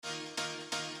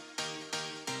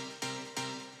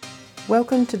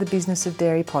Welcome to the Business of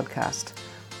Dairy podcast.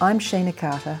 I'm Sheena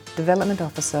Carter, Development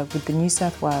Officer with the New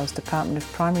South Wales Department of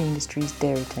Primary Industries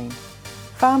Dairy Team.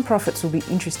 Farm profits will be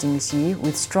interesting this year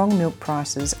with strong milk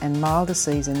prices and milder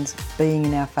seasons being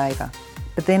in our favour.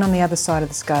 But then on the other side of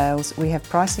the scales, we have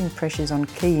pricing pressures on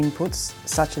key inputs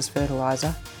such as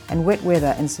fertiliser and wet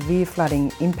weather and severe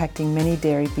flooding impacting many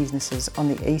dairy businesses on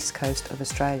the east coast of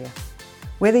Australia.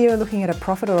 Whether you're looking at a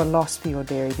profit or a loss for your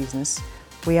dairy business,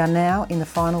 we are now in the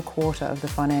final quarter of the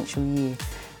financial year,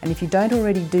 and if you don't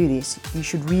already do this, you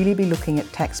should really be looking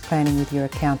at tax planning with your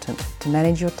accountant to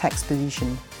manage your tax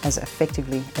position as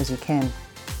effectively as you can.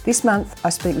 This month,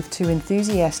 I speak with two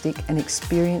enthusiastic and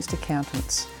experienced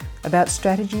accountants about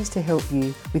strategies to help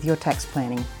you with your tax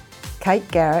planning. Kate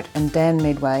Garrett and Dan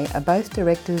Medway are both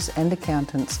directors and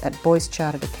accountants at Boyce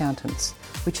Chartered Accountants,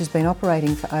 which has been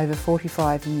operating for over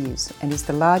 45 years and is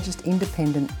the largest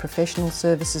independent professional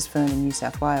services firm in New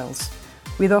South Wales.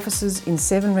 With offices in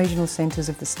 7 regional centres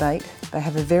of the state, they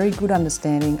have a very good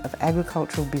understanding of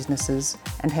agricultural businesses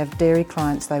and have dairy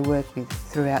clients they work with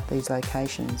throughout these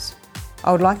locations.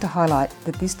 I would like to highlight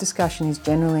that this discussion is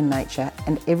general in nature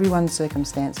and everyone's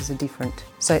circumstances are different,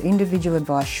 so individual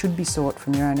advice should be sought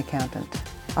from your own accountant.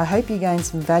 I hope you gain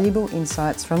some valuable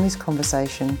insights from this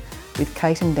conversation with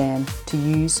Kate and Dan to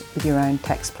use with your own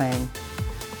tax planning.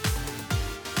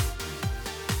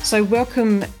 So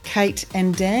welcome Kate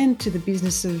and Dan to the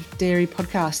Business of Dairy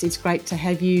podcast. It's great to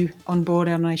have you on board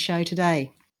on our show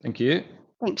today. Thank you.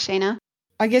 Thanks, Sheena.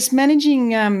 I guess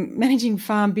managing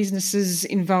farm businesses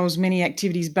involves many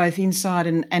activities both inside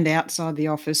and outside the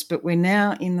office, but we're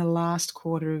now in the last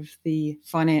quarter of the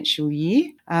financial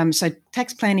year. So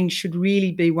tax planning should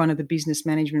really be one of the business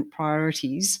management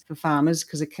priorities for farmers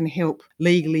because it can help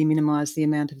legally minimise the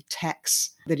amount of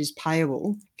tax that is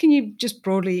payable. Can you just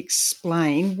broadly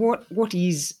explain what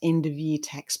is end-of-year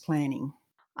tax planning?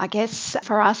 I guess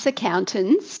for us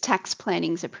accountants, tax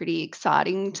planning is a pretty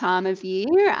exciting time of year.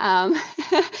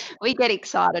 We get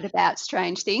excited about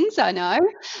strange things, I know,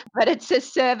 but it's a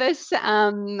service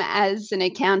as an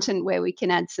accountant where we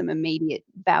can add some immediate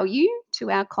value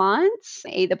to our clients,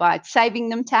 either by saving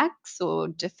them tax or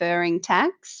deferring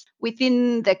tax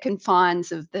within the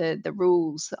confines of the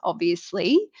rules,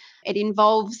 obviously. It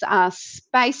involves us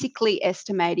basically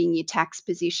estimating your tax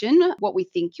position, what we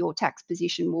think your tax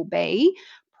position will be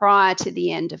prior to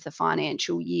the end of the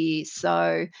financial year.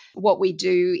 So what we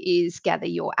do is gather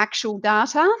your actual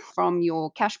data from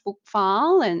your cash book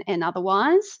file and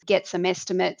otherwise, get some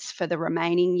estimates for the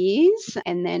remaining years,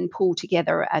 and then pull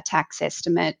together a tax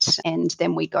estimate. And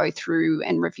then we go through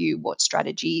and review what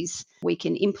strategies we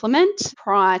can implement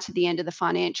prior to the end of the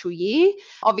financial year.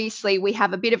 Obviously, we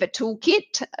have a bit of a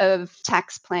toolkit of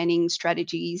tax planning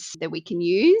strategies that we can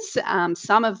use.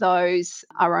 Some of those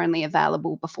are only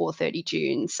available before 30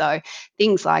 June. So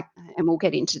things like, and we'll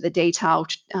get into the detail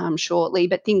shortly,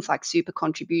 but things like super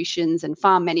contributions and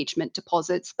farm management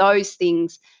deposits, those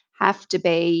things have to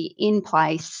be in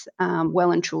place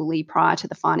well and truly prior to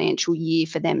the financial year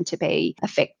for them to be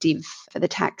effective for the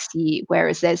tax year.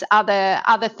 Whereas there's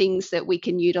other things that we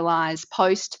can utilise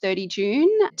post 30 June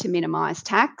to minimise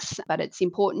tax, but it's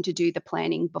important to do the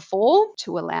planning before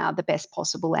to allow the best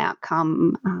possible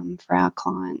outcome for our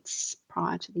clients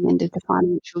prior to the end of the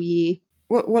financial year.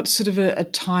 What's sort of a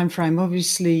time frame?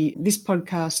 Obviously, this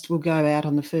podcast will go out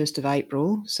on the 1st of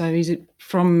April. So is it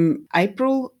from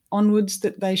April onwards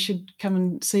that they should come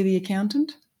and see the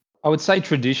accountant? I would say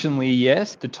traditionally,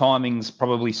 yes. The timing's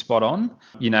probably spot on.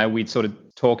 We're sort of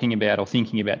talking about or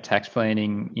thinking about tax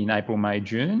planning in April, May,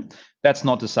 June. That's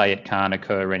not to say it can't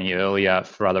occur any earlier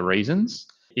for other reasons.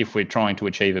 If we're trying to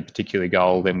achieve a particular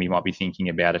goal, then we might be thinking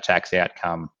about a tax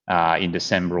outcome in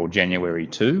December or January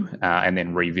too, and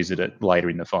then revisit it later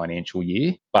in the financial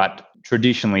year. But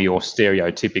traditionally or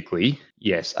stereotypically,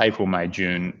 yes, April, May,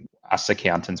 June, us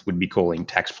accountants would be calling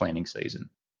tax planning season.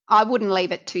 I wouldn't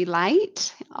leave it too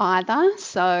late either.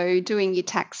 So doing your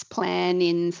tax plan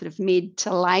in sort of mid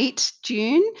to late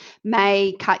June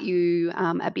may cut you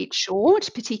a bit short,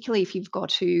 particularly if you've got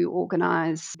to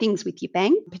organise things with your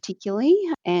bank, particularly.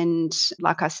 And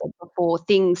like I said before,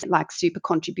 things like super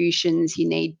contributions, you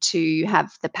need to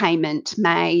have the payment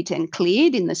made and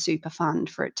cleared in the super fund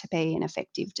for it to be an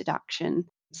effective deduction.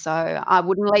 So I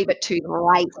wouldn't leave it too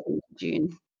late in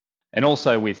June. And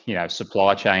also with,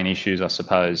 supply chain issues, I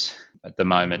suppose at the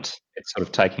moment, it's sort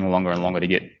of taking longer and longer to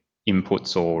get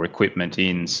inputs or equipment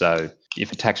in. So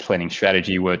if a tax planning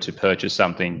strategy were to purchase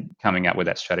something, coming up with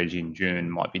that strategy in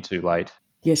June might be too late.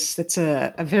 Yes, that's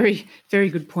a very, very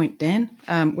good point, Dan.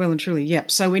 Well and truly, yep.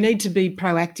 So we need to be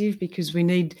proactive because we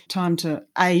need time to,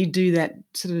 do that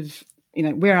sort of,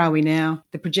 where are we now?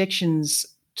 The projections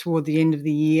toward the end of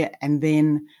the year, and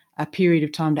then a period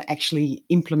of time to actually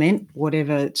implement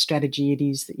whatever strategy it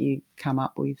is that you come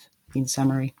up with, in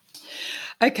summary.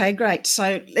 Okay, great.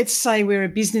 So let's say we're a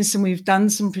business and we've done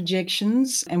some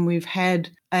projections and we've had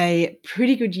a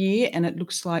pretty good year and it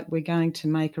looks like we're going to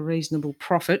make a reasonable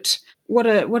profit. What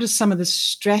are some of the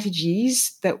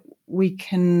strategies that we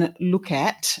can look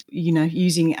at,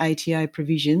 using ATO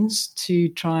provisions to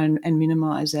try and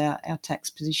minimise our tax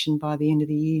position by the end of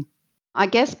the year? I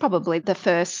guess probably the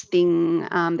first thing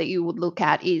that you would look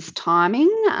at is timing,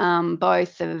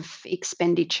 both of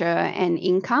expenditure and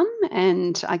income.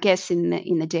 And I guess in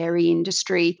the dairy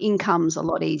industry, income's a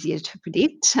lot easier to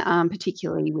predict,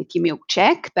 particularly with your milk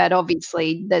check. But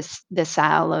obviously, there's the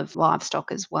sale of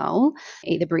livestock as well,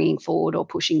 either bringing forward or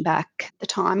pushing back the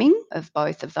timing of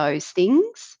both of those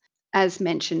things. As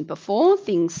mentioned before,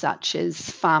 things such as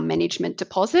farm management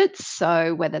deposits,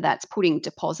 so whether that's putting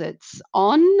deposits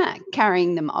on,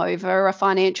 carrying them over a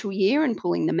financial year and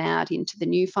pulling them out into the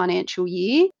new financial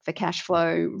year for cash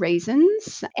flow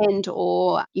reasons, and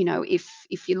or,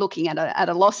 if you're looking at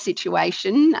a loss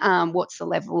situation, what's the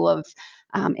level of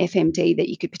FMD that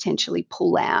you could potentially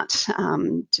pull out,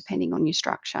 depending on your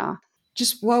structure.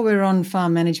 Just while we're on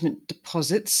farm management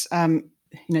deposits,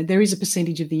 there is a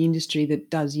percentage of the industry that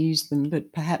does use them,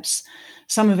 but perhaps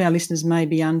some of our listeners may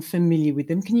be unfamiliar with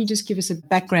them. Can you just give us a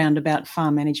background about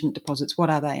farm management deposits? What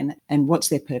are they and what's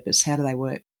their purpose? How do they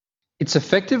work? It's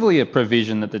effectively a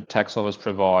provision that the tax office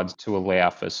provides to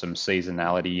allow for some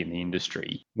seasonality in the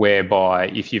industry, whereby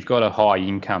if you've got a high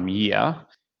income year,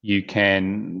 you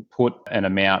can put an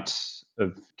amount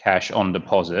of cash on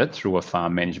deposit through a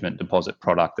farm management deposit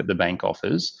product that the bank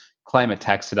offers, claim a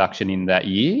tax deduction in that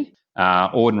year.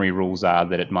 Ordinary rules are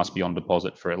that it must be on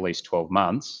deposit for at least 12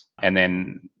 months. And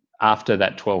then after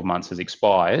that 12 months has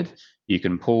expired, you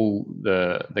can pull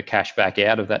the cash back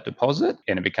out of that deposit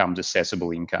and it becomes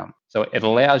assessable income. So it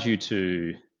allows you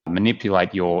to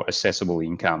manipulate your assessable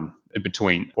income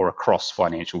between or across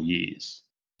financial years.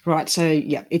 Right. So,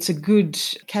 yeah, it's a good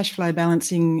cash flow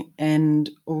balancing and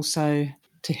also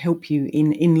to help you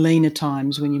in leaner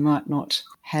times when you might not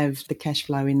have the cash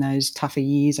flow in those tougher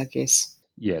years, I guess.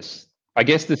 Yes. I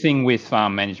guess the thing with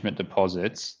farm management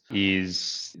deposits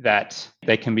is that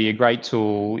they can be a great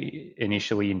tool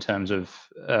initially in terms of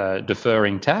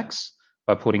deferring tax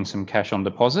by putting some cash on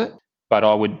deposit. But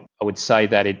I would say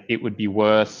that it would be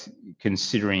worth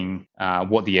considering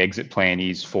what the exit plan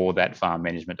is for that farm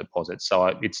management deposit. So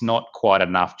it's not quite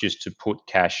enough just to put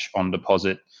cash on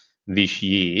deposit this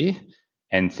year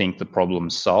and think the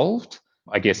problem's solved.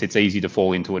 I guess it's easy to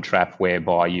fall into a trap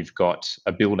whereby you've got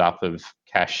a build-up of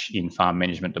cash in farm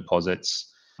management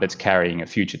deposits that's carrying a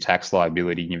future tax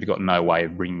liability and you've got no way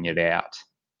of bringing it out.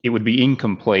 It would be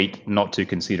incomplete not to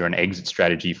consider an exit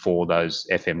strategy for those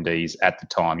FMDs at the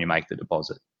time you make the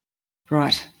deposit.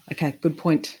 Right. Okay. Good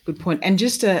point. And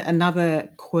just another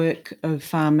quirk of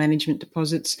farm management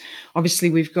deposits. Obviously,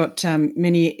 we've got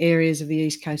many areas of the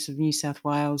east coast of New South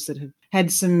Wales that have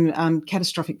had some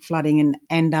catastrophic flooding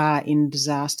and are in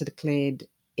disaster declared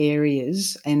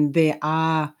areas. And there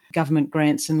are government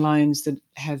grants and loans that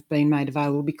have been made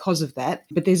available because of that.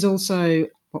 But there's also,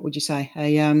 what would you say,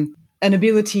 an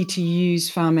ability to use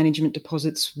farm management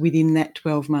deposits within that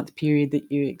 12-month period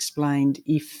that you explained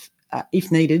if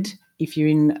needed, if you're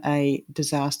in a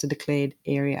disaster declared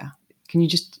area. Can you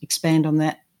just expand on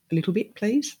that a little bit,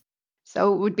 please?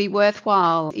 So it would be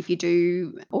worthwhile if you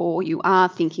do or you are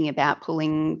thinking about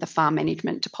pulling the farm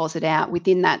management deposit out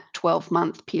within that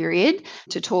 12-month period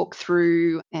to talk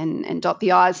through and dot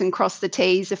the I's and cross the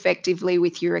T's effectively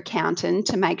with your accountant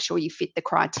to make sure you fit the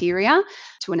criteria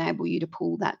to enable you to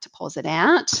pull that deposit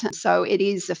out. So it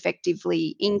is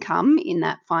effectively income in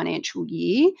that financial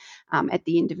year at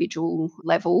the individual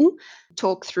level.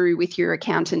 Talk through with your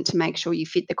accountant to make sure you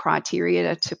fit the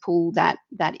criteria to pull that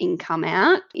income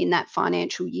out in that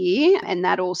financial year, and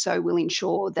that also will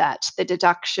ensure that the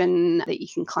deduction that you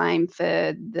can claim for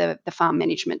the farm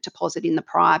management deposit in the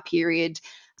prior period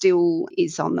still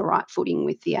is on the right footing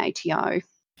with the ATO.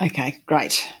 Okay,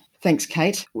 great. Thanks,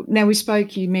 Kate. Now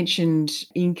you mentioned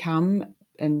income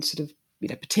and sort of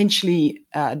potentially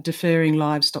deferring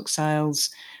livestock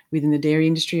sales within the dairy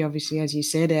industry. Obviously, as you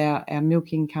said, our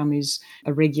milk income is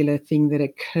a regular thing that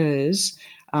occurs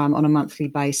on a monthly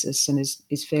basis and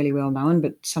is fairly well known,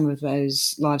 but some of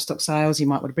those livestock sales, you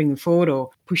might want to bring them forward or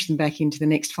push them back into the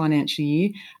next financial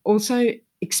year. Also,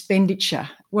 expenditure.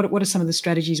 What are some of the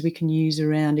strategies we can use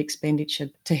around expenditure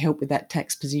to help with that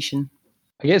tax position?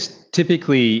 I guess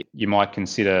typically you might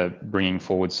consider bringing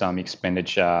forward some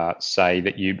expenditure, say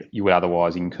that you would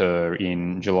otherwise incur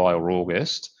in July or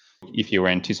August, if you're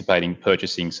anticipating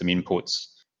purchasing some inputs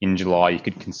in July, you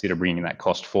could consider bringing that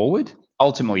cost forward.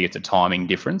 Ultimately, it's a timing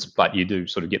difference, but you do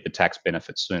sort of get the tax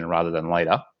benefits sooner rather than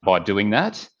later by doing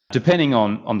that. Depending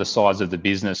on the size of the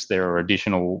business, there are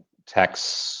additional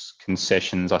tax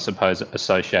concessions, I suppose,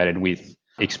 associated with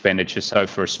expenditure. So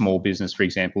for a small business, for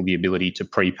example, the ability to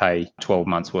prepay 12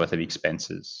 months worth of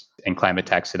expenses and claim a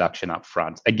tax deduction up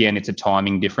front. Again, it's a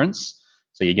timing difference.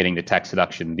 So you're getting the tax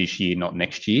deduction this year, not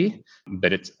next year.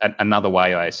 But it's another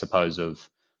way, I suppose, of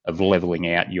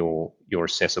levelling out your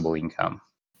assessable income.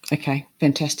 Okay,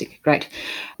 fantastic. Great.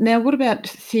 Now, what about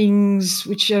things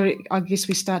which are, I guess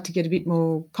we start to get a bit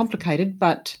more complicated,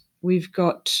 but we've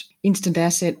got instant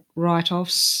asset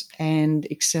write-offs and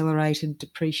accelerated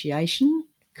depreciation.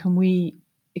 Can we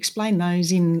explain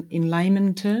those in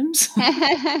layman terms?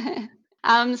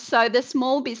 So the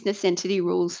small business entity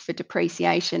rules for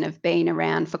depreciation have been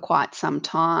around for quite some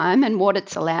time, and what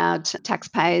it's allowed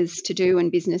taxpayers to do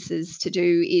and businesses to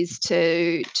do is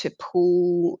to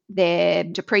pool their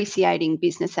depreciating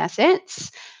business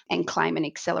assets and claim an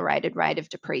accelerated rate of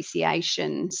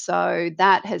depreciation. So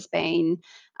that has been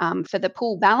for the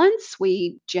pool balance,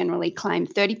 we generally claim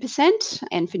 30%,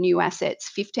 and for new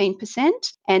assets, 15%.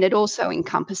 And it also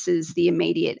encompasses the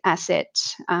immediate asset,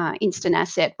 instant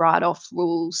asset write-off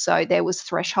rules. So there was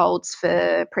thresholds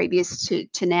for previous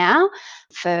to now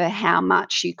for how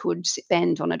much you could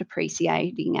spend on a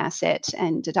depreciating asset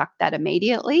and deduct that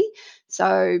immediately.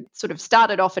 So sort of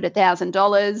started off at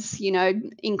 $1,000,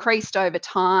 increased over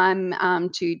time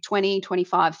to 20,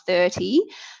 25, 30.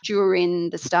 During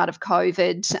the start of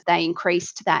COVID, they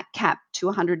increased that cap to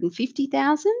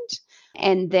 150,000.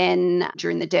 And then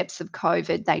during the depths of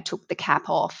COVID, they took the cap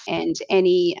off, and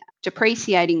any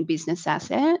depreciating business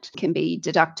asset can be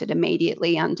deducted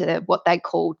immediately under what they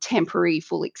call temporary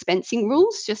full expensing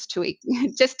rules. Just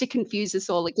to confuse us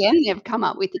all again, they've come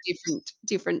up with a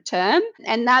different term,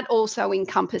 and that also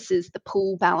encompasses the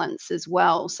pool balance as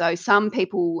well. So some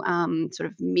people sort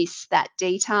of miss that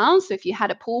detail. So if you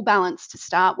had a pool balance to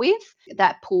start with,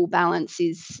 that pool balance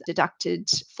is deducted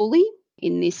fully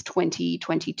in this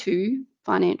 2022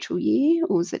 financial year,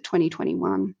 or was it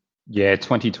 2021? Yeah,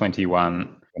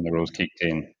 2021 when the rules kicked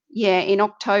in. Yeah, in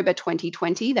October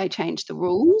 2020, they changed the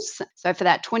rules. So for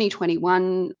that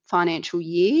 2021 financial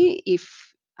year,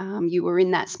 if you were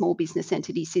in that small business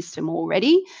entity system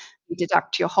already, you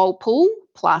deduct your whole pool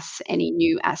plus any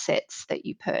new assets that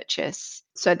you purchase.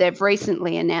 So they've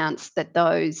recently announced that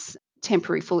those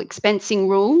temporary full expensing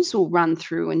rules will run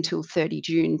through until 30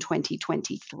 June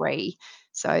 2023.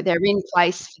 So they're in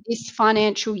place for this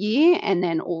financial year and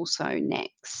then also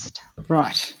next.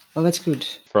 Right. Well, that's good.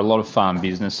 For a lot of farm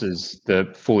businesses,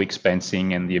 the full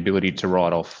expensing and the ability to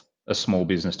write off a small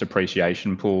business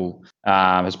depreciation pool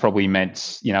has probably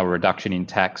meant, a reduction in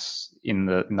tax in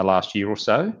the last year or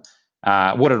so.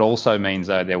 What it also means,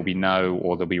 though,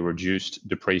 there'll be reduced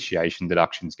depreciation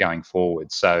deductions going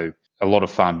forward. So a lot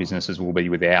of farm businesses will be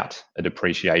without a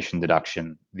depreciation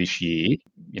deduction this year,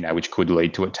 which could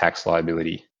lead to a tax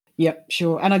liability. Yep,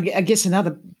 sure. And I guess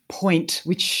another point,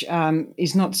 which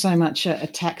is not so much a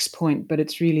tax point, but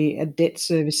it's really a debt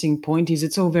servicing point, is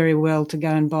it's all very well to go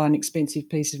and buy an expensive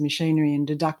piece of machinery and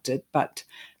deduct it, but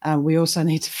we also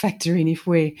need to factor in, if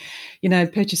we're,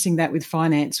 purchasing that with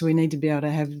finance, we need to be able to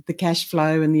have the cash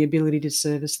flow and the ability to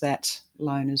service that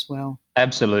loan as well.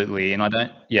 Absolutely. And I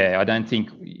don't think,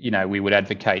 we would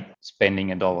advocate spending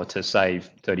 $1 to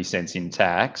save 30 cents in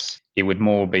tax. It would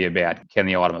more be about, can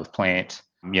the item of plant,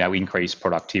 increase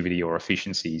productivity or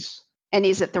efficiencies? And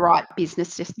is it the right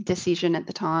business decision at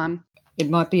the time?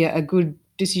 It might be a good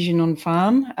decision on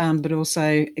farm, but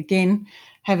also, again,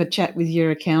 have a chat with your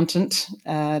accountant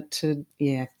to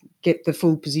get the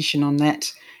full position on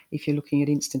that if you're looking at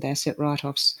instant asset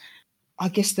write-offs. I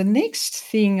guess the next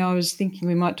thing I was thinking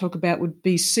we might talk about would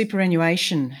be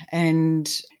superannuation and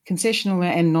concessional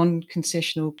and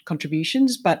non-concessional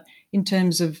contributions, but in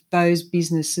terms of those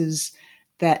businesses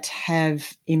that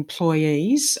have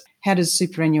employees, how does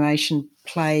superannuation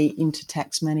play into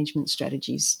tax management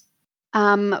strategies?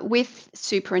 With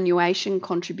superannuation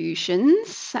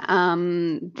contributions, as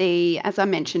I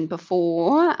mentioned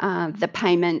before, the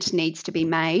payment needs to be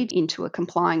made into a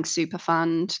complying super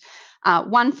fund,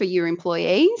 one for your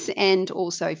employees and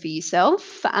also for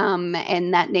yourself,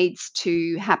 and that needs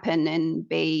to happen and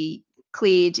be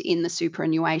cleared in the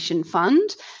superannuation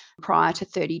fund prior to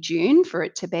 30 June for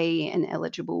it to be an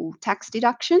eligible tax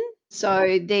deduction.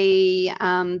 So the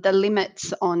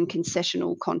limits on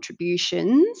concessional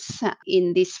contributions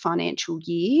in this financial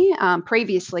year,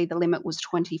 previously the limit was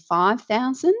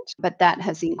 25,000, but that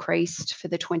has increased for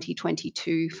the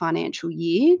 2022 financial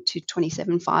year to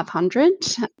 27,500.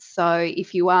 So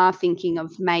if you are thinking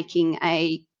of making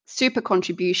a super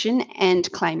contribution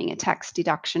and claiming a tax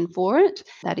deduction for it.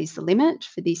 That is the limit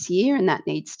for this year, and that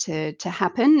needs to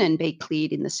happen and be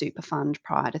cleared in the super fund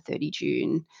prior to 30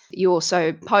 June. You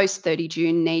also, post 30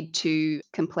 June, need to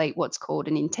complete what's called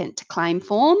an intent to claim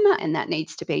form, and that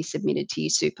needs to be submitted to your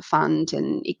super fund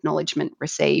and acknowledgement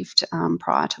received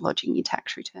prior to lodging your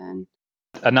tax return.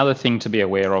 Another thing to be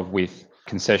aware of with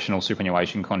concessional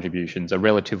superannuation contributions, a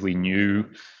relatively new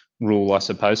rule, I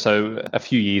suppose. So a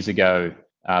few years ago,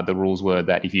 the rules were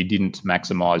that if you didn't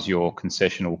maximise your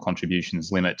concessional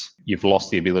contributions limit, you've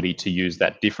lost the ability to use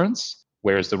that difference.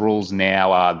 Whereas the rules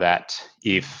now are that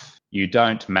if you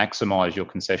don't maximise your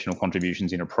concessional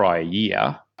contributions in a prior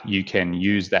year, you can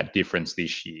use that difference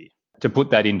this year. To put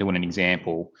that into an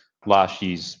example, last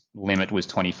year's limit was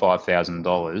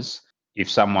 $25,000. If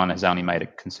someone has only made a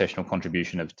concessional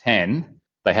contribution of 10,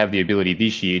 they have the ability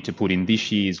this year to put in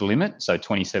this year's limit, so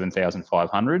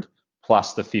 $27,500,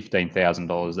 plus the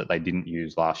 $15,000 that they didn't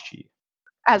use last year.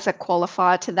 As a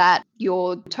qualifier to that,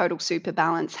 your total super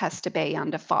balance has to be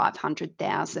under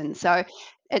 500,000. So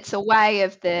it's a way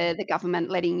of the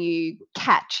government letting you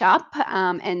catch up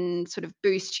and sort of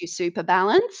boost your super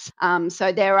balance.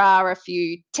 So there are a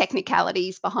few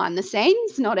technicalities behind the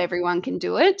scenes. Not everyone can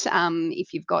do it.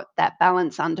 If you've got that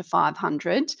balance under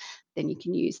 500, then you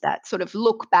can use that sort of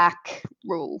look back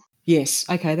rule. Yes,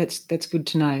 okay, that's good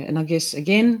to know. And I guess,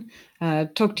 again,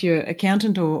 talk to your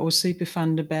accountant or super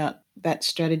fund about that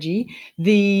strategy.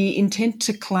 The intent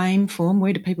to claim form,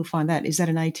 where do people find that? Is that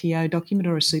an ATO document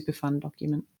or a super fund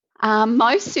document?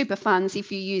 Most super funds,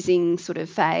 if you're using sort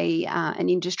of an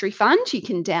industry fund, you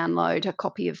can download a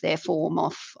copy of their form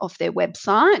off their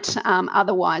website.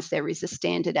 Otherwise, there is a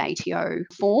standard ATO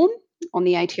form on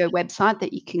the ATO website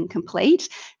that you can complete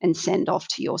and send off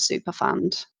to your super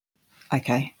fund.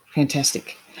 Okay,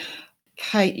 fantastic.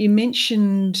 Kate, you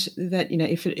mentioned that,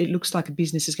 if it looks like a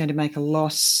business is going to make a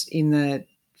loss in the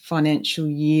financial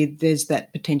year, there's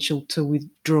that potential to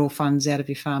withdraw funds out of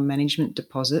your farm management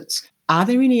deposits. Are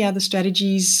there any other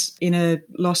strategies in a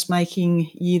loss-making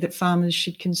year that farmers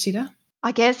should consider?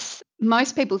 I guess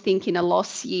most people think in a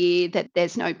loss year that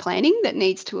there's no planning that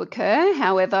needs to occur.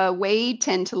 However, we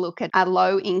tend to look at a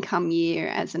low income year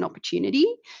as an opportunity.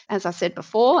 As I said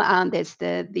before, there's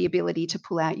the ability to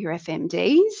pull out your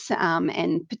FMDs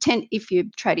and if you're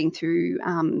trading through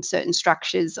certain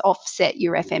structures, offset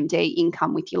your FMD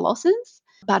income with your losses.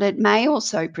 But it may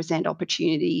also present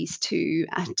opportunities to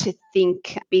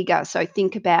think bigger. So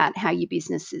think about how your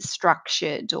business is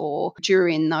structured, or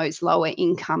during those lower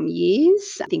income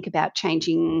years, think about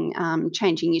changing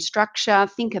your structure.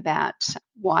 Think about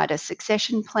wider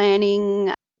succession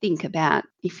planning. Think about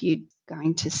if you're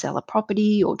going to sell a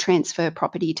property or transfer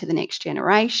property to the next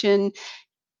generation.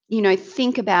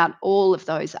 Think about all of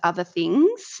those other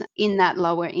things in that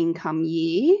lower income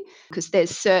year, because there's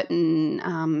certain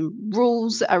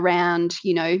rules around,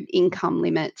 income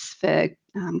limits for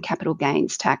capital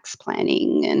gains tax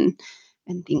planning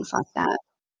and things like that.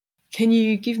 Can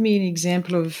you give me an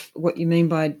example of what you mean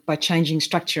by changing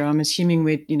structure? I'm assuming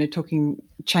we're talking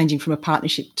changing from a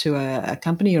partnership to a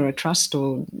company or a trust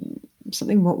or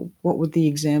something. What would the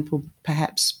example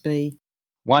perhaps be?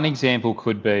 One example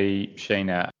could be,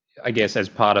 Sheena, I guess as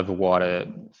part of a wider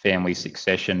family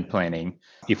succession planning,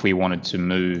 if we wanted to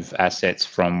move assets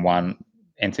from one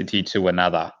entity to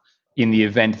another, in the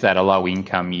event that a low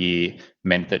income year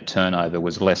meant that turnover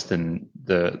was less than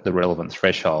the relevant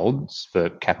thresholds for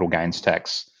capital gains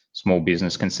tax small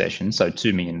business concessions, so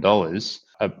 $2 million,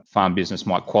 a farm business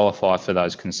might qualify for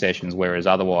those concessions, whereas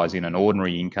otherwise in an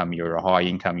ordinary income year or a high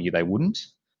income year, they wouldn't.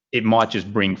 It might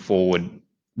just bring forward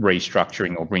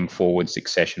restructuring or bring forward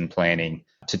succession planning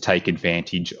to take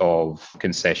advantage of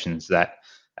concessions that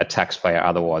a taxpayer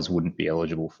otherwise wouldn't be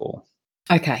eligible for.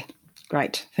 Okay,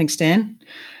 great. Thanks, Dan.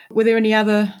 Were there any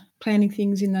other planning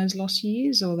things in those loss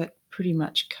years, or that pretty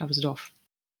much covers it off?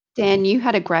 Dan, you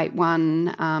had a great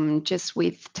one just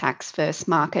with tax versus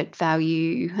market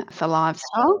value for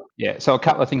livestock. Yeah, so a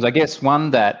couple of things. I guess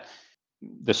one, that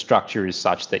the structure is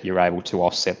such that you're able to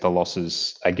offset the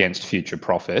losses against future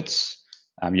profits.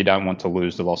 You don't want to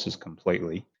lose the losses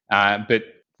completely. But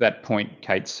that point,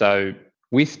 Kate, so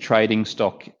with trading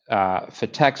stock, for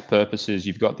tax purposes,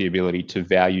 you've got the ability to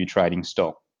value trading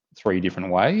stock three different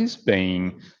ways,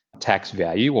 being tax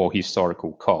value or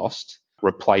historical cost,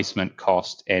 replacement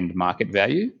cost, and market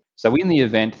value. So in the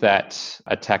event that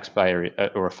a taxpayer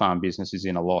or a farm business is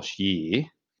in a loss year,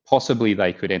 possibly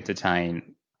they could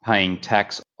entertain paying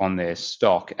tax on their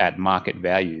stock at market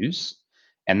values,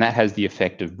 and that has the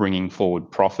effect of bringing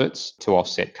forward profits to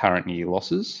offset current year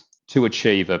losses to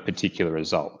achieve a particular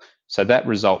result. So that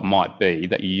result might be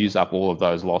that you use up all of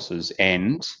those losses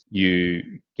and you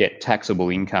get taxable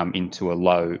income into a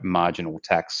low marginal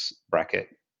tax bracket,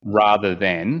 rather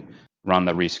than run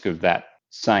the risk of that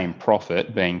same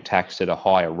profit being taxed at a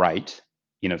higher rate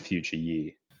in a future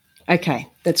year. Okay,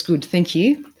 that's good. Thank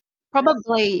you.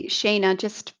 Probably, Sheena,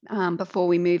 just before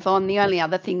we move on, the only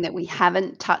other thing that we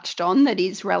haven't touched on that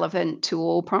is relevant to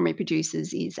all primary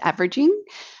producers is averaging.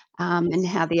 And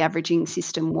how the averaging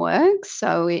system works.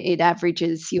 So it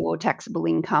averages your taxable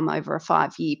income over a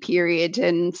 5-year period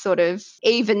and sort of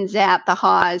evens out the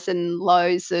highs and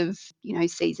lows of,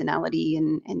 seasonality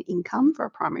and income for a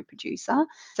primary producer.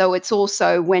 So it's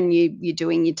also when you're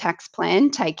doing your tax plan,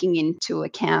 taking into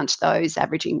account those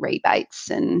averaging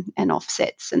rebates and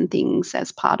offsets and things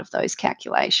as part of those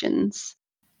calculations.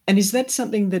 And is that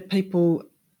something that people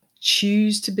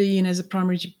choose to be in as a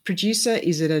primary producer?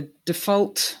 Is it a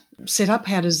default setup?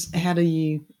 How do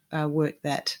you work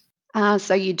that?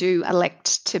 So you do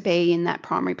elect to be in that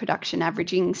primary production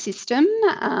averaging system,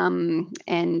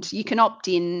 and you can opt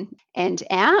in and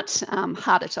out.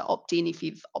 Harder to opt in if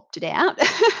you've opted out,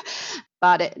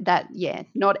 but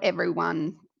not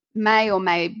everyone may or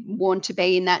may want to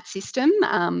be in that system,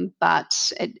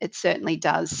 but it certainly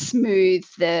does smooth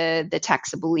the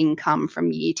taxable income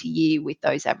from year to year with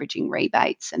those averaging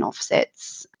rebates and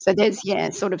offsets. So there's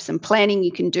sort of some planning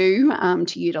you can do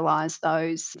to utilise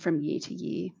those from year to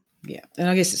year. Yeah, and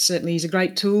I guess it certainly is a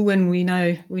great tool when we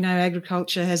know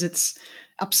agriculture has its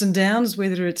ups and downs,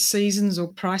 whether it's seasons or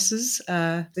prices.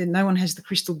 Then no one has the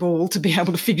crystal ball to be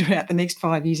able to figure out the next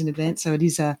 5 years in advance. So it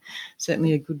is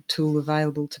certainly a good tool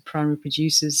available to primary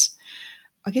producers.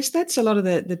 I guess that's a lot of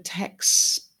the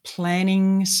tax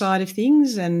planning side of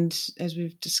things. And as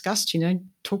we've discussed,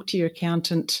 talk to your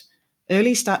accountant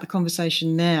early, start the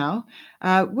conversation now.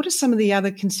 What are some of the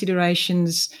other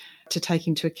considerations to take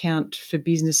into account for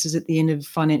businesses at the end of the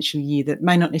financial year that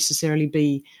may not necessarily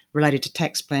be related to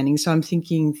tax planning? So I'm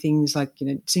thinking things like,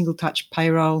 single touch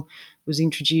payroll was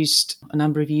introduced a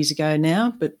number of years ago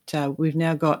now, but we've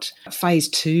now got phase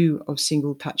 2 of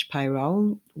single touch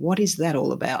payroll. What is that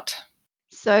all about?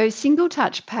 So single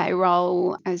touch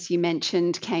payroll, as you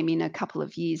mentioned, came in a couple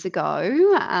of years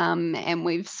ago, and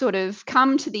we've sort of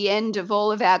come to the end of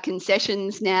all of our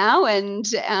concessions now, and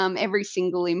every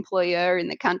single employer in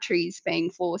the country is being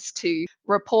forced to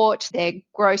report their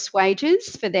gross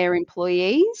wages for their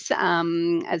employees,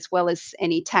 as well as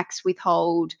any tax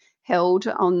held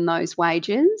on those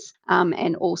wages,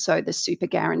 and also the super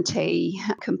guarantee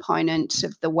component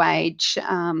of the wage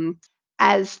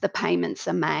as the payments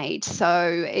are made.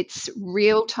 So it's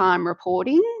real-time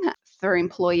reporting for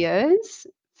employers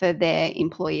for their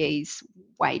employees'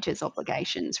 wages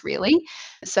obligations, really.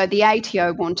 So the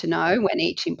ATO want to know when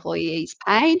each employee is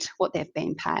paid, what they've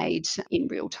been paid in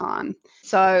real time.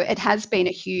 So it has been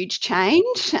a huge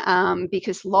change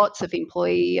because lots of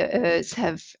employers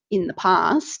have in the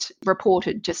past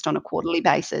reported just on a quarterly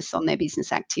basis on their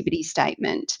business activity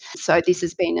statement. So this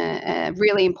has been a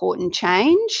really important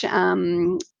change.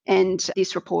 And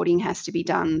this reporting has to be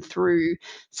done through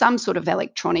some sort of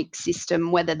electronic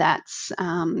system, whether that's,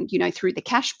 through the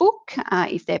cash book,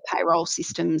 if their payroll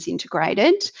system's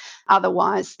integrated.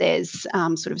 Otherwise, there's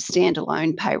sort of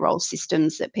standalone payroll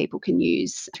systems that people can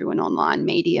use through an online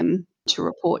medium to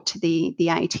report to the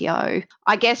ATO.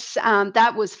 I guess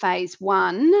that was phase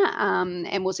 1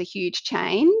 and was a huge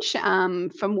change.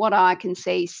 From what I can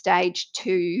see, stage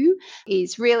 2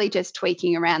 is really just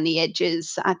tweaking around the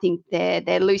edges. I think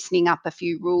they're loosening up a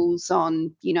few rules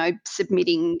on,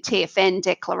 submitting TFN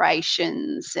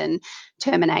declarations and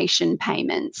termination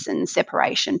payments and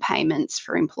separation payments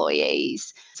for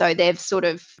employees. So they've sort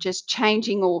of just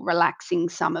changing or relaxing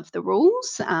some of the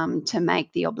rules to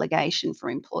make the obligation for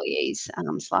employees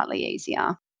slightly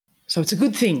easier. So it's a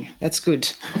good thing. That's good.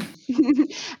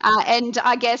 And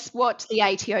I guess what the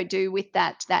ATO do with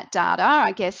that data,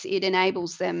 I guess it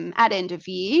enables them at end of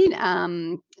year.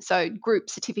 So group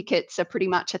certificates are pretty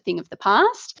much a thing of the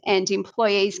past, and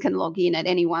employees can log in at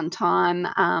any one time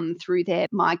through their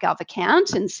MyGov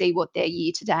account and see what their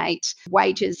year-to-date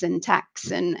wages and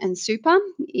tax and super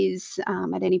is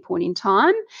at any point in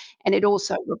time. And it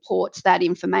also reports that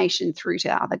information through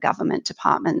to other government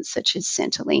departments such as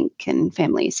Centrelink and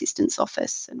Family Assistance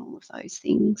Office and all of those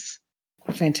things.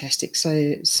 Fantastic.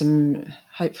 So some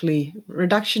hopefully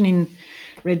reduction in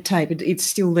red tape. It's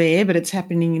still there, but it's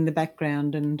happening in the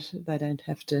background and they don't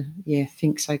have to,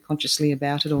 think so consciously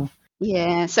about it all.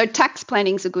 Yeah, so tax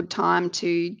planning is a good time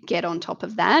to get on top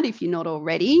of that if you're not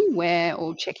already. We're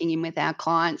all checking in with our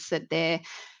clients that they're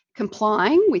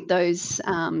complying with those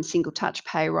single touch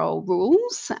payroll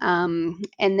rules. And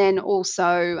then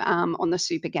also on the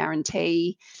super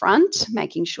guarantee front,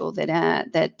 making sure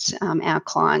that our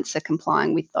clients are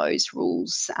complying with those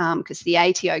rules, because the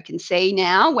ATO can see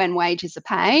now when wages are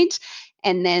paid,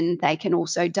 and then they can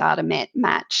also data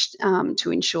match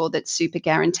to ensure that super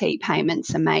guarantee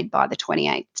payments are made by the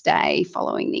 28th day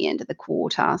following the end of the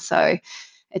quarter. So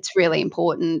it's really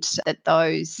important that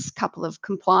those couple of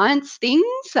compliance things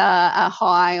are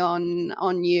high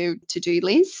on your to-do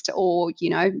list, or,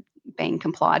 being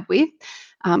complied with,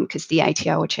 because the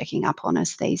ATO are checking up on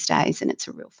us these days, and it's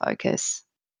a real focus.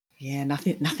 Yeah,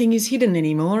 nothing is hidden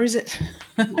anymore, is it?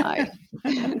 No.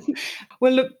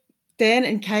 Well, look, Dan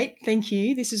and Kate, thank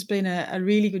you. This has been a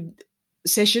really good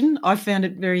session. I found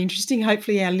it very interesting.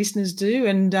 Hopefully our listeners do.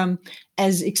 And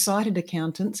as excited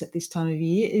accountants at this time of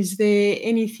year, is there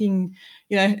anything,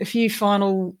 a few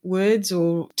final words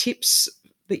or tips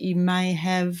that you may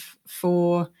have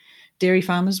for dairy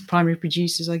farmers, primary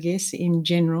producers, I guess, in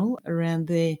general, around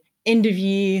their end of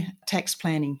year tax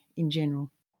planning in general?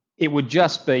 It would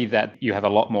just be that you have a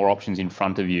lot more options in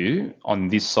front of you on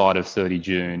this side of 30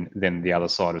 June than the other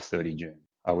side of 30 June,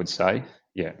 I would say.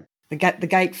 Yeah. The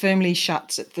gate firmly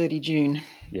shuts at 30 June.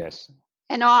 Yes.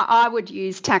 And I would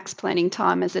use tax planning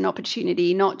time as an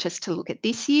opportunity, not just to look at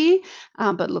this year,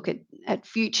 but look at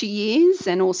future years,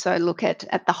 and also look at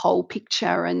the whole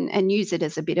picture, and use it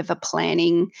as a bit of a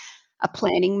planning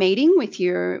meeting with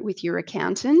your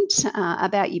accountant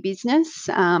about your business,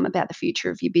 about the future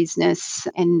of your business,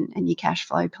 and your cash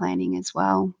flow planning as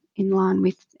well, in line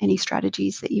with any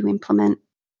strategies that you implement.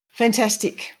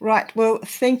 Fantastic. Right. Well,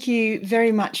 thank you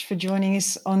very much for joining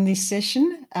us on this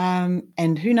session.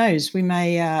 And who knows, we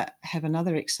may have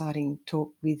another exciting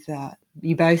talk with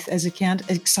you both as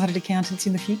excited accountants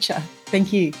in the future.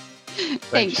 Thank you.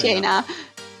 Thanks, Sheena.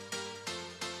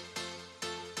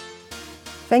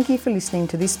 Thank you for listening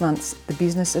to this month's The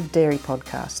Business of Dairy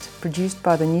podcast, produced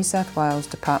by the New South Wales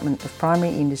Department of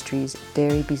Primary Industries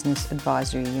Dairy Business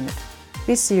Advisory Unit.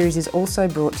 This series is also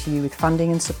brought to you with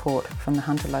funding and support from the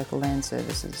Hunter Local Land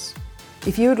Services.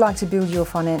 If you would like to build your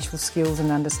financial skills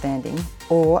and understanding,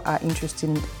 or are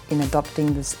interested in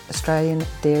adopting the Australian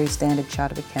Dairy Standard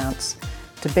Chart of Accounts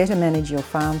to better manage your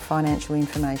farm financial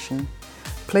information,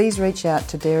 please reach out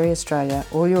to Dairy Australia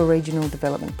or your regional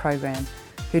development program,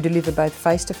 who deliver both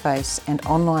face-to-face and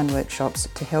online workshops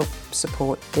to help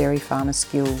support dairy farmer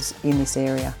skills in this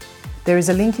area. There is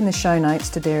a link in the show notes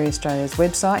to Dairy Australia's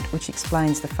website, which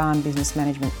explains the farm business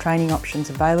management training options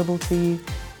available to you,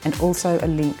 and also a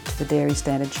link to the Dairy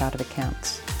Standard Chart of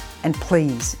Accounts. And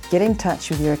please get in touch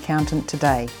with your accountant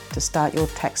today to start your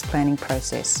tax planning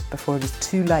process before it is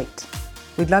too late.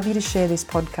 We'd love you to share this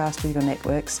podcast with your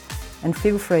networks, and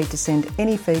feel free to send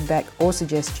any feedback or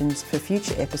suggestions for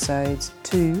future episodes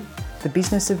to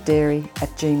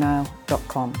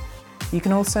thebusinessofdairy@gmail.com. You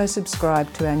can also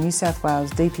subscribe to our New South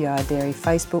Wales DPI Dairy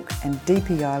Facebook and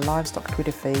DPI Livestock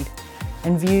Twitter feed,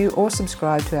 and view or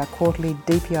subscribe to our quarterly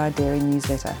DPI Dairy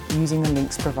newsletter using the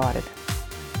links provided.